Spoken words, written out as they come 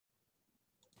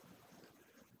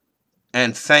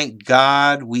And thank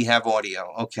God we have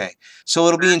audio. Okay, so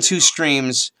it'll be in two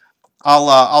streams.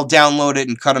 I'll download it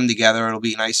and cut them together. It'll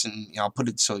be nice, and I'll put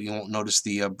it so you won't notice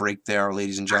the break there,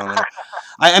 ladies and gentlemen.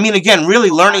 I mean, again, really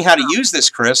learning how to use this,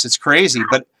 Chris. It's crazy,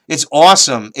 but it's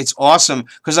awesome. It's awesome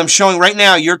because I'm showing right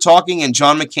now. You're talking, and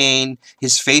John McCain,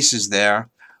 his face is there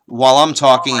while I'm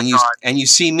talking, and you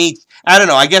see me. I don't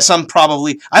know. I guess I'm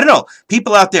probably. I don't know.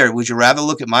 People out there, would you rather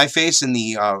look at my face in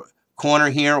the corner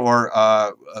here or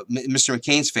Mr.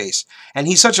 McCain's face? And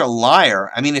he's such a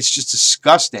liar. I mean, it's just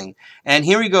disgusting. And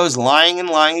here he goes lying and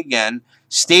lying again,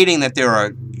 stating that there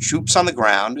are troops on the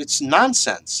ground. It's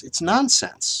nonsense. It's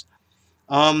nonsense.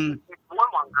 It's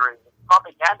warmongering. It's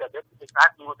propaganda. This is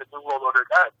exactly what the New World Order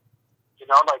does. You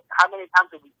know, like, how many times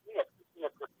have we seen it? We've seen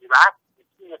it with Iraq.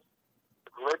 We've seen it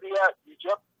with Libya,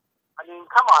 Egypt. I mean,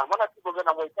 come on. When are people going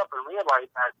to wake up and realize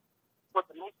that what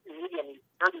the mainstream media and these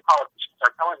dirty politicians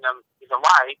are telling them is a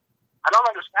lie? I don't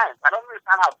understand. I don't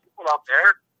understand how people out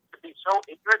there could be so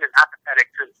ignorant and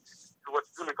apathetic to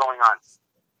what's really going on.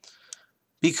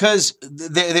 Because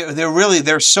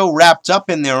they're so wrapped up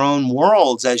in their own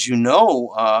worlds, as you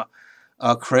know,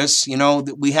 Chris. You know,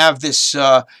 we have this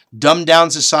dumbed down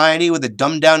society with a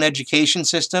dumbed down education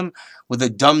system, with a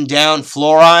dumbed down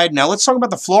fluoride. Now let's talk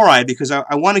about the fluoride because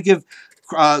I want to give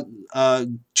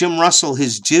Jim Russell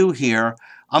his due here.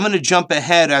 I'm going to jump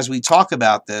ahead as we talk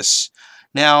about this.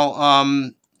 Now,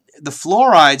 the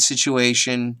fluoride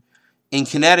situation in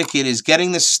Connecticut is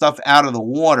getting this stuff out of the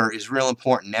water is real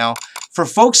important. Now, for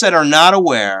folks that are not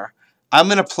aware, I'm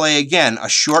going to play again a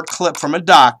short clip from a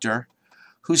doctor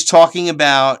who's talking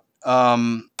about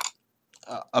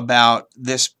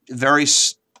this very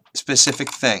specific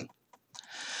thing.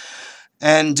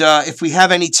 And if we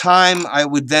have any time, I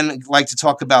would then like to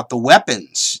talk about the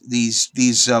weapons,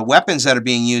 these weapons that are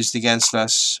being used against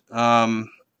us, and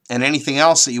anything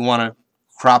else that you want to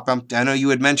crop up. I know you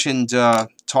had mentioned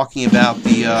talking about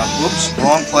the, whoops,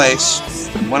 wrong place.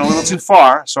 Went a little too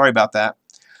far. Sorry about that.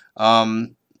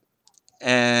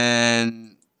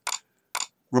 And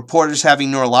reporters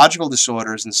having neurological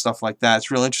disorders and stuff like that.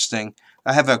 It's real interesting.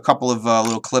 I have a couple of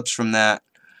little clips from that.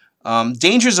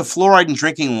 Dangers of fluoride in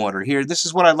drinking water. Here, this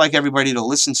is what I'd like everybody to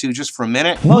listen to just for a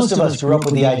minute. Most of us grew up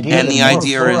with the idea that more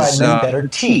fluoride meant better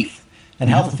teeth. And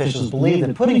health officials believe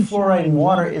that putting fluoride in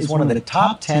water is one of the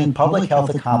top 10 public health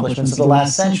accomplishments of the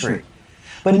last century.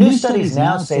 But new studies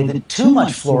now say that too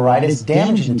much fluoride is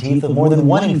damaging the teeth of more than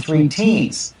 1 in 3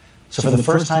 teens. So for the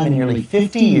first time in nearly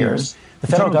 50 years, the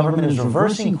federal government is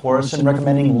reversing course and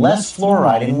recommending less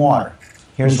fluoride in water.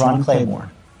 Here's Ron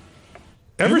Claiborne.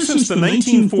 Ever since the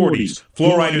 1940s,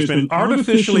 fluoride has been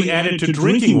artificially added to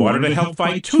drinking water to help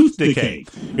fight tooth decay.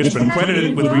 It's been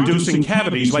credited with reducing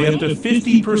cavities by up to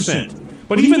 50%.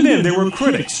 But even then, there were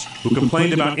critics who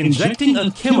complained about injecting a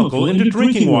chemical into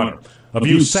drinking water, a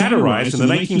view satirized in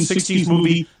the 1960s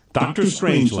movie Dr.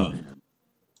 Strangelove.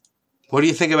 What do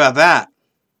you think about that?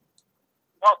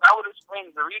 Well, that would explain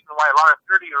the reason why a lot of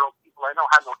 30-year-old people I know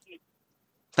have no teeth.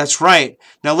 That's right.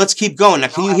 Now let's keep going. Now,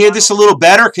 can you hear this a little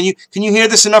better? Can you hear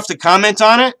this enough to comment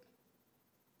on it?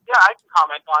 Yeah, I can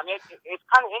comment on it. It's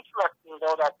kind of interesting,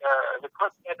 though, that the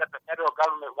clip said that the federal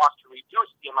government wants to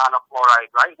reduce the amount of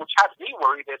fluoride, right? Which has me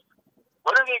worried is,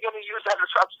 what are they going to use as a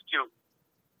substitute?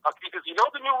 Because you know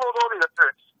the New World Order,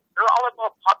 they're all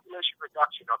about population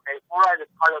reduction, okay? Fluoride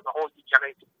is part of the whole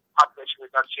eugenics population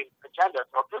reduction agenda.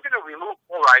 So if they're going to remove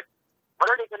fluoride,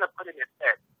 what are they going to put in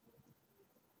instead?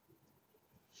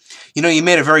 You know, you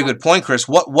made a very good point, Chris.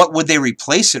 What would they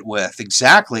replace it with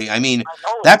exactly? I mean,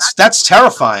 that's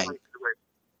terrifying.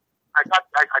 I got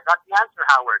the answer,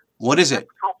 Howard. What is it?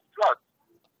 Psychotropic drugs.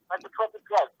 Psychotropic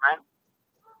drugs, man.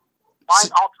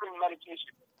 Mind-altering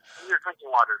medication in your drinking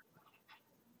water.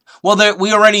 Well,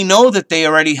 we already know that they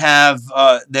already have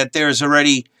that there's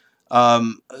already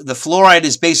the fluoride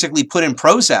is basically put in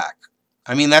Prozac.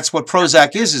 I mean, that's what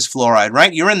Prozac is fluoride,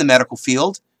 right? You're in the medical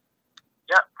field.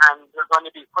 Yep, and they're going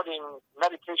to be putting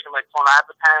medication like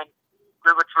clonazepam,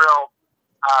 Rivotril.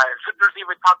 There's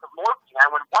even talk of morphine.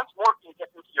 And once morphine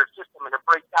gets into your system and it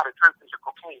breaks down, it turns into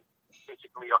cocaine,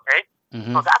 basically, okay?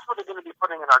 Mm-hmm. So that's what they're going to be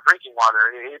putting in our drinking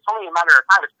water. It's only a matter of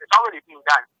time. It's already being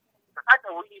done. The fact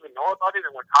that we even know about it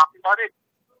and we're talking about it,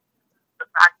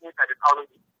 the fact is that it's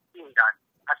already being done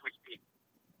as we speak.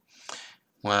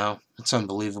 Wow, that's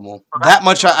unbelievable. That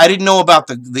much I didn't know about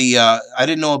I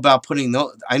didn't know about putting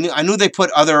those. I knew they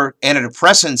put other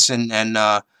antidepressants and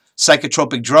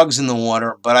psychotropic drugs in the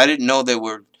water, but I didn't know they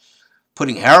were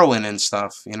putting heroin and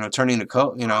stuff. You know, turning to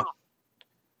coke. You know.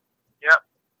 Yeah,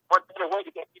 what better way to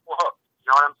get people hooked? You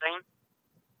know what I'm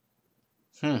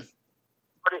saying?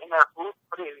 Put it in their food.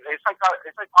 It's like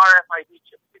RFID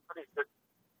chips. They put it.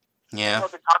 Yeah.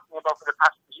 What we've been talking about for the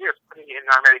past few years, putting it in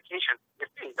our medication,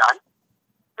 it's being done.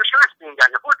 For sure it's being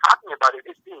done. If we're talking about it,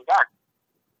 it's being done.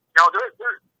 Don't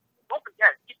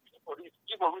forget, these people, these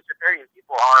evil Luciferian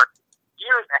people are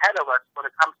years ahead of us when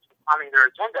it comes to planning their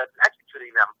agendas and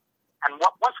executing them. And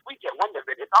once we get wind of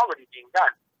it, it's already being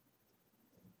done.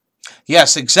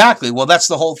 Yes, exactly. Well, that's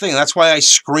the whole thing. That's why I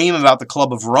scream about the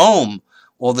Club of Rome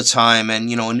all the time,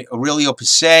 and Aurelio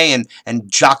Passet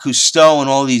and Jacques Cousteau and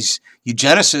all these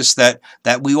eugenicists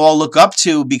that we all look up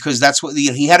to, because that's what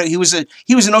he was an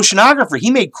oceanographer.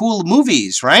 He made cool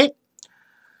movies, right?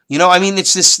 I mean,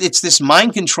 it's this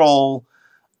mind control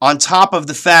on top of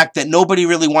the fact that nobody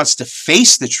really wants to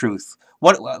face the truth.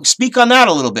 Speak on that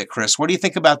a little bit, Chris. What do you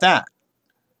think about that?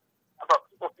 About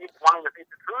people wanting to face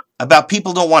the truth? About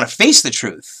people don't want to face the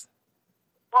truth.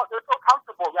 Well, they're so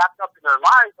comfortable wrapped up in their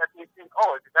lives that they think,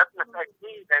 oh, if it doesn't affect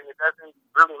me, then it doesn't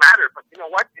really matter. But you know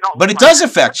what? But it does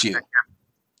affect you.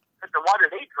 Because the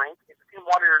water they drink is the same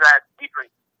water that we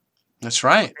drink. That's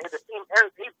right. And the same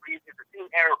air they breathe is the same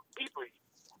air we breathe.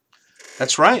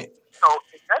 That's right. So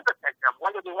it does affect them.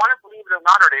 Whether they want to believe it or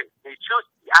not, or they choose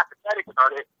to be apathetic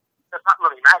about it, does not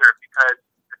really matter, because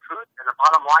the truth and the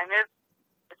bottom line is,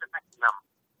 it's affecting them.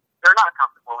 They're not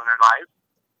comfortable in their lives.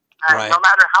 And right. No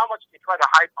matter how much they try to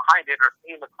hide behind it or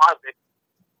stay in the closet,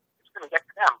 it's going to get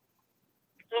to them.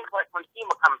 You think like when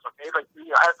FEMA comes, okay, like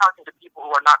I was talking to people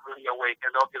who are not really awake,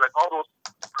 and they'll be like, all those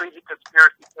crazy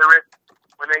conspiracy theorists,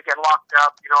 when they get locked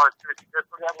up, it's going to be this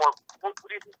for them. Well, what do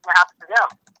you think is going to happen to them?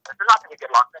 If they're not going to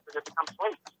get locked up, they're going to become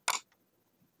slaves.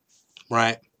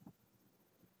 Right.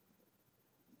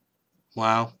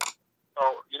 Wow. So,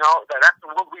 that's the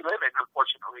world we live in,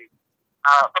 unfortunately.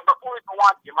 But before we go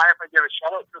on, do you mind if I give a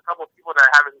shout out to a couple of people that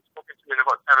I haven't spoken to in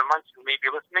about 7 months who may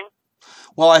be listening?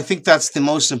 Well, I think that's the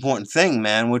most important thing,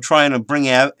 man. We're trying to bring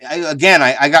out, again,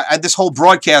 I got this whole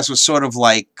broadcast was sort of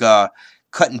like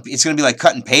it's going to be like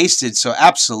cut and pasted. So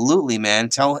absolutely, man.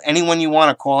 Tell anyone you want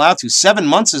to call out to. 7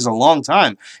 months is a long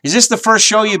time. Is this the first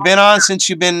show you've been on since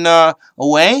you've been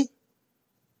away?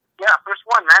 Yeah, first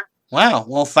one, man. Wow.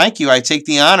 Well, thank you. I take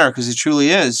the honor, because it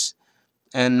truly is.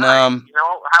 And Howard,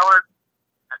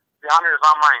 the honor is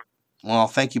all mine. Well,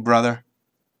 thank you, brother.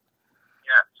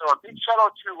 Yeah. So a big shout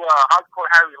out to Hardcore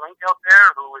Harry Link out there,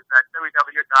 who is at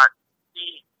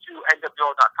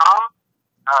www.e2nwo.com.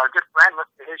 Good friend,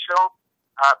 listen to his show.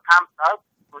 Pam Tubbs,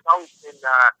 who's always been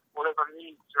supportive of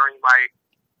me during my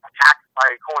attacks by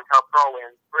COINTELPRO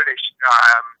and British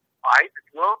spies, if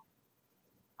you will.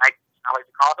 I like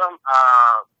to call them.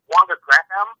 Wanda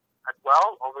Graham as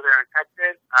well, over there in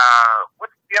Texas.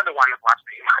 What's the other one that's last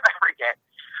name? I forget.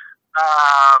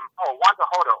 Wanda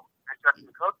Hodo and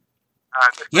Justin Cook.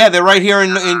 Yeah, they're right here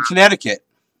in Connecticut.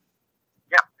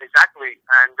 Yeah, exactly.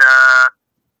 And,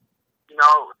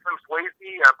 Slim Swayze,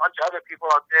 a bunch of other people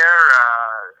out there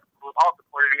who all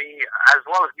supported me, as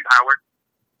well as you, Howard.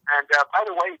 And by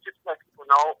the way, just to let people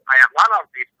know, I am not on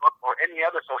Facebook or any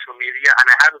other social media, and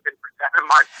I haven't been for 7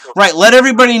 months. So right, let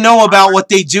everybody know about what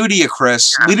they do to you,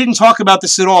 Chris. Yeah. We didn't talk about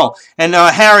this at all. And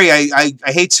Harry, I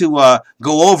hate to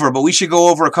go over, but we should go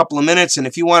over a couple of minutes. And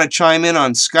if you want to chime in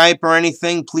on Skype or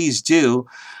anything, please do.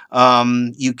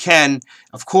 You can,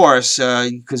 of course,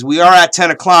 because we are at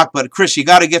 10 o'clock. But Chris, you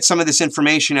got to get some of this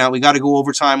information out. We got to go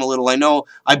over time a little. I know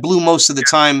I blew most of the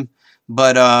time.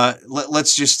 But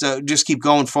let's just keep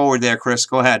going forward there, Chris.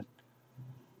 Go ahead.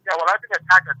 Yeah, well, I've been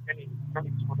attacked, as many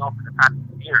people know, for the past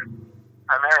years,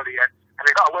 primarily. And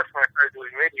it got worse when I started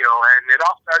doing radio. And it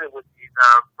all started with these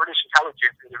British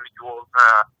intelligence individuals.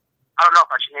 I don't know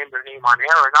if I should name their name on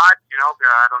air or not.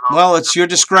 I don't know. Well, it's your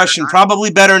discretion.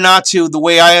 Probably better not to, the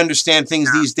way I understand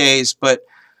things these days. But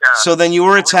so then you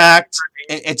were attacked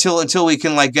until we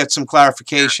can get some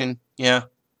clarification.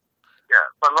 Yeah. Yeah,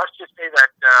 but let's just say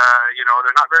that,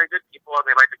 they're not very good people, and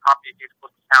they like to copy Facebook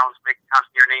accounts, make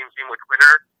accounts in your name, same with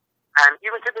Twitter. And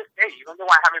even to this day, even though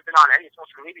I haven't been on any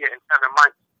social media in 7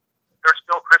 months, there's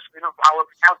still Chris Freedom Flowers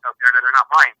accounts out there that are not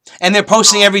mine. And they're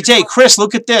posting every day. Chris,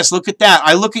 look at this, look at that.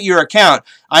 I look at your account.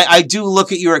 I do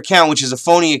look at your account, which is a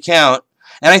phony account.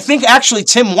 And I think actually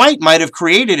Tim White might have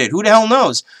created it. Who the hell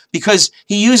knows? Because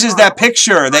he uses that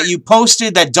picture that you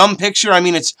posted, that dumb picture. I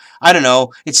mean, I don't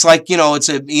know. It's like, it's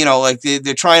like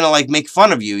they're trying to make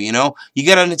fun of you, You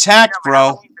get an attack,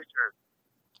 bro.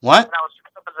 What? And I was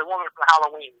dressed up as a woman for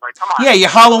Halloween. Come on. Yeah, your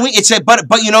Halloween.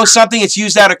 But you know something? It's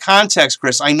used out of context,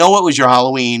 Chris. I know it was your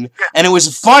Halloween, and it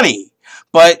was funny.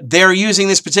 But they're using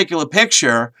this particular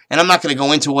picture, and I'm not going to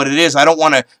go into what it is. I don't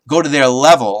want to go to their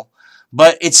level.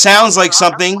 But it sounds like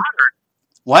something.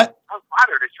 What? I'm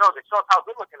flattered. It shows how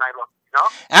good looking I look.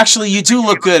 Actually, you do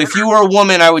look good. If you were a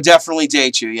woman, I would definitely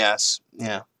date you. Yes.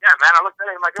 Yeah. Yeah, man. I looked at it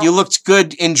and I'm like, you looked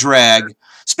good in drag.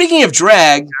 Speaking of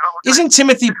drag, isn't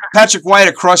Timothy Patrick White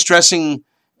a cross-dressing?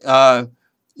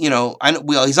 You know,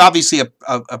 well, he's obviously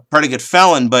a predicate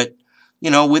felon, but you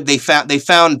know, they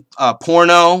found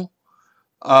porno,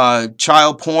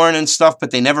 child porn and stuff,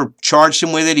 but they never charged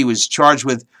him with it. He was charged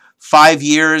with 5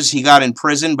 years. He got in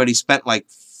prison, but he spent like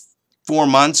 4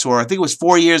 months, or I think it was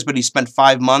 4 years, but he spent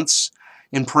 5 months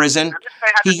in prison.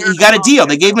 He got a deal.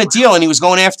 They gave him a deal, and he was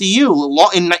going after you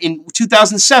in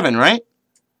 2007, right?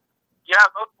 Yeah,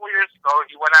 about 4 years ago,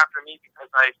 he went after me because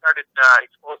I started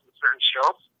exposing certain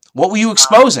shows. What were you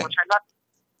exposing?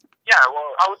 Well,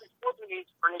 I was exposing these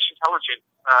British intelligence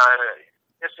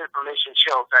disinformation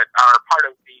shows that are part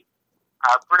of the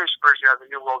British version of the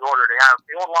New World Order.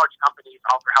 They own large companies,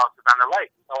 opera houses, and the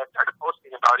like. So I started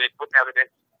posting about it with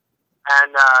evidence.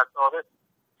 And so this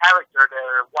character,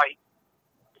 they're white,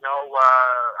 you know,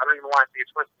 I don't even want to say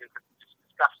it's twisted because it's just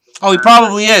disgusting. Oh, he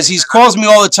probably is. He calls me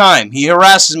all the time. He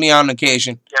harasses me on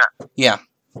occasion. Yeah.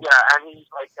 Yeah, and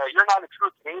he's like, you're not a true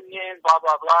Canadian, blah,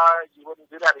 blah, blah. You wouldn't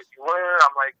do that if you were.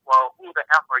 I'm like, well, who the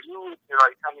F are you to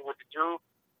like tell me what to do?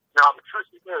 You know, I'm a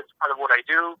truth seeker. It's part of what I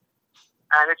do.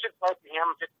 And it's just like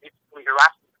him just basically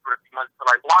harassing me for a few months until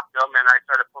I blocked him and I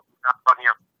started posting stuff about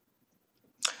him.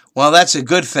 Well, that's a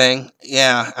good thing.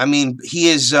 Yeah, I mean, he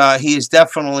is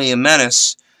definitely a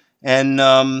menace. And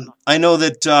I know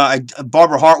that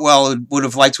Barbara Hartwell would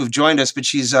have liked to have joined us, but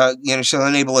she's she's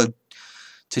unable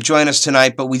to join us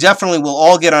tonight. But we definitely will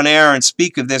all get on air and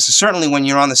speak of this. Certainly when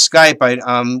you're on the Skype.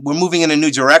 We're moving in a new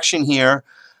direction here.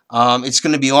 It's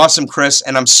going to be awesome, Chris,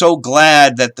 and I'm so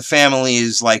glad that the family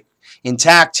is like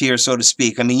intact here, so to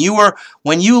speak. I mean,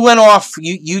 when you went off,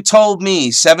 you told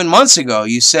me 7 months ago,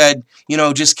 you said, you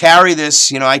know, just carry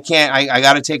this, you know, I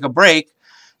got to take a break.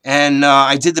 And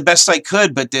I did the best I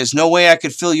could, but there's no way I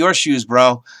could fill your shoes,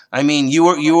 bro. I mean, you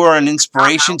were an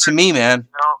inspiration to me, man.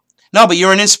 No, but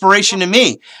you're an inspiration to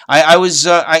me.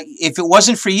 If it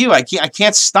wasn't for you, I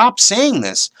can't stop saying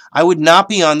this. I would not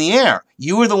be on the air.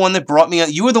 You were the one that brought me.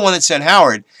 You were the one that said,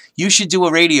 Howard, you should do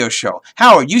a radio show.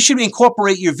 Howard, you should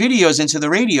incorporate your videos into the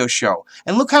radio show.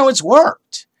 And look how it's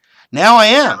worked. Now I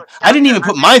am. I didn't even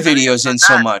put my videos in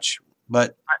so much,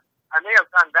 but I may have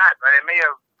done that, but I may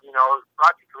have, you know,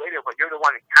 brought you to radio, but you're the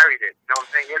one that carried it. You know what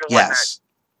I'm saying? You're the one that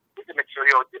did the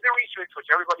material, did the research, which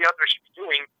everybody out there should be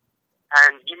doing,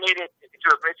 and you made it into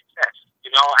a great success. You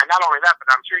know, and not only that,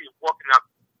 but I'm sure you've woken up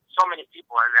so many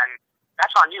people, and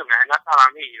that's on you, man. That's not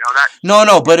on me. You know that.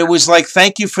 No, but it was like,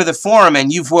 thank you for the forum,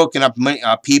 and you've woken up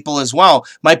people as well.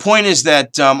 My point is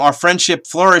that our friendship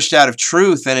flourished out of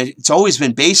truth, and it's always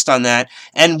been based on that.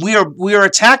 And we are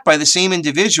attacked by the same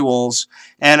individuals.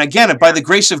 And again, by the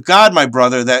grace of God, my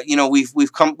brother, that you know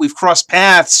we've crossed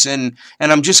paths, and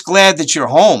I'm just glad that you're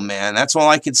home, man. That's all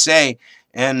I can say.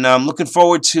 And I'm looking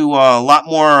forward to a lot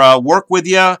more work with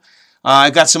you. I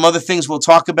got some other things we'll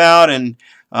talk about, and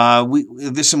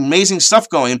there's some amazing stuff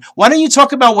going. Why don't you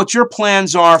talk about what your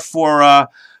plans are for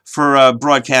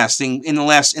broadcasting in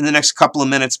the next couple of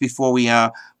minutes before we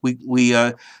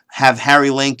have Harry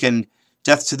Link and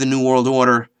Death to the New World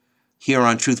Order here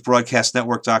on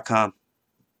TruthBroadcastNetwork.com.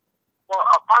 Well,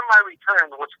 upon my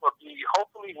return, which will be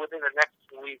hopefully within the next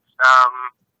 2 weeks, I'm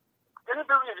going to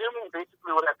be resuming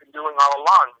basically what I've been doing all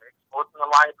along, exposing the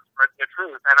lies and spreading the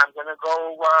truth, and I'm going to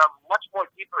go much more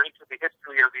deeper into the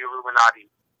history of the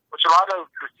Illuminati, which a lot of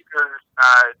truth seekers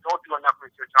don't do enough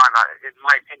research on, in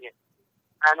my opinion.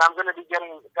 And I'm going to be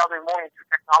delving more into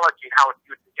technology and how it's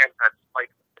used against us. Like,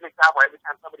 an example, every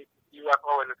time somebody sees a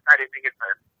UFO in the sky, they think it's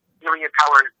a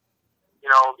helium-powered,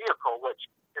 you know, vehicle, which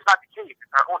is not the case.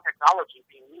 It's our own technology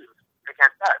being used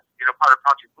against us, you know, part of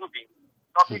Project Bluebeam.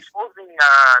 So I'll be exposing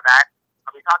that.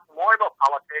 I'll be talking more about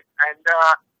politics, and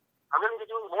I'm going to be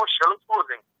doing more show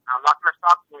exposing. I'm not going to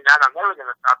stop doing that. I'm never going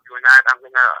to stop doing that. I'm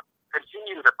going to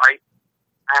continue the fight,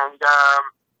 and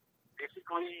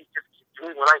basically just keep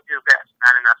doing what I do best,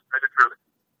 man, and that's spread the truth.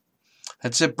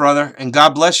 That's it, brother, and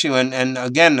God bless you. And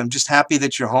again, I'm just happy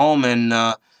that you're home, and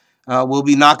we'll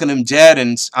be knocking him dead.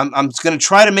 And I'm going to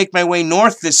try to make my way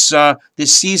north this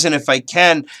season if I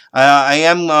can.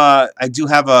 I do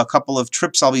have a couple of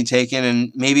trips I'll be taking,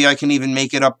 and maybe I can even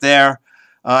make it up there.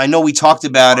 I know we talked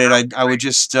about it. I would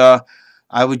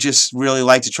just really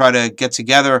like to try to get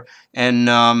together, and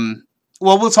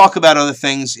well, we'll talk about other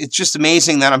things. It's just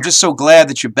amazing that I'm just so glad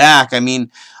that you're back. I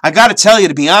mean, I got to tell you,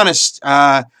 to be honest,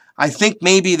 I think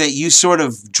maybe that you sort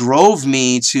of drove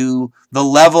me to the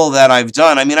level that I've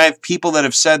done. I mean, I have people that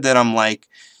have said that I'm like,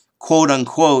 quote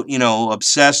unquote, you know,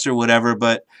 obsessed or whatever,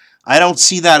 but I don't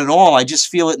see that at all. I just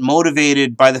feel it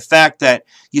motivated by the fact that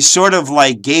you sort of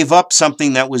like gave up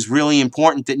something that was really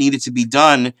important that needed to be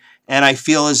done, and I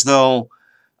feel as though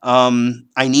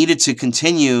I needed to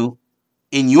continue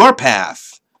in your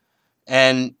path.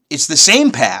 And it's the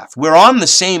same path. We're on the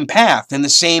same path, in the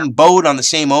same boat, on the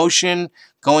same ocean,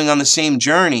 going on the same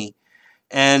journey.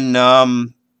 And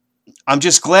I'm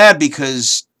just glad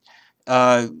because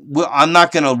I'm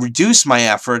not going to reduce my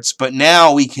efforts, but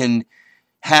now we can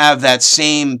have that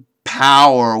same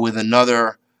power with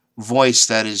another voice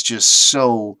that is just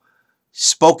so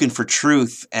spoken for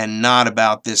truth and not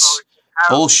about this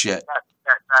bullshit. That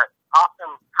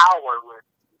awesome power with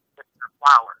Mr.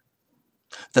 Flower.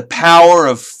 The power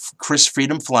of Chris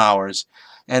Freedom Flowers.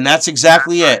 And that's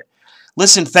exactly it.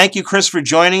 Listen, thank you, Chris, for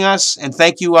joining us. And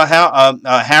thank you,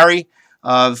 Harry,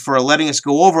 for letting us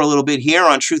go over a little bit here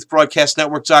on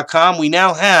truthbroadcastnetwork.com. We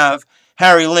now have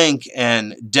Harry Link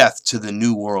and Death to the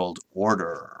New World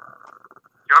Order.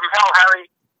 Give him hell, Harry.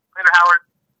 Later, Howard.